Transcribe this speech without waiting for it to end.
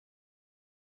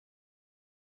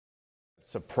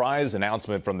Surprise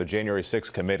announcement from the January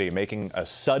 6th committee, making a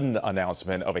sudden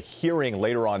announcement of a hearing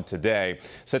later on today,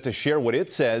 set to share what it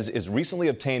says is recently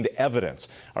obtained evidence.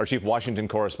 Our chief Washington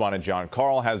correspondent John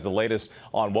Carl has the latest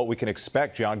on what we can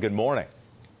expect. John, good morning.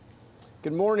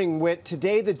 Good morning, Whit.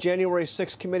 Today, the January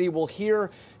 6th committee will hear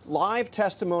live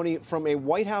testimony from a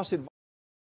White House advisor.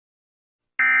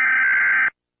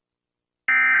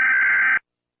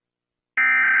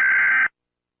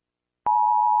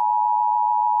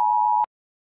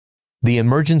 The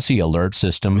emergency alert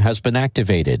system has been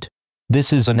activated.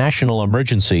 This is a national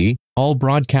emergency. All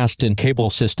broadcast and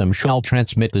cable systems shall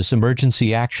transmit this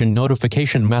emergency action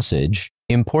notification message.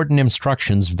 Important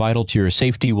instructions vital to your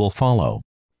safety will follow.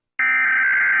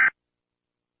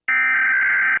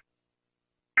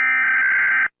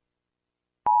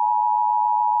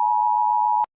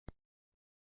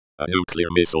 A nuclear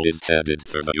missile is headed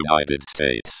for the United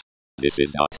States. This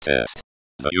is not a test.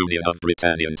 The Union of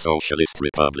Britannian Socialist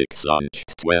Republics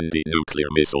launched 20 nuclear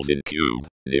missiles in Cuba,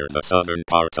 near the southern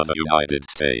part of the United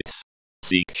States.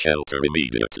 Seek shelter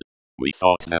immediately. We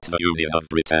thought that the Union of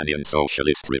Britannian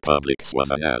Socialist Republics was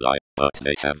an ally, but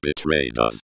they have betrayed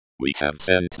us. We have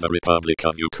sent the Republic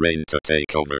of Ukraine to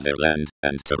take over their land,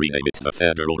 and to rename it the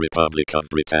Federal Republic of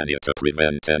Britannia to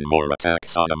prevent 10 more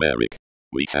attacks on America.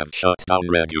 We have shut down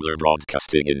regular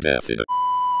broadcasting indefinitely.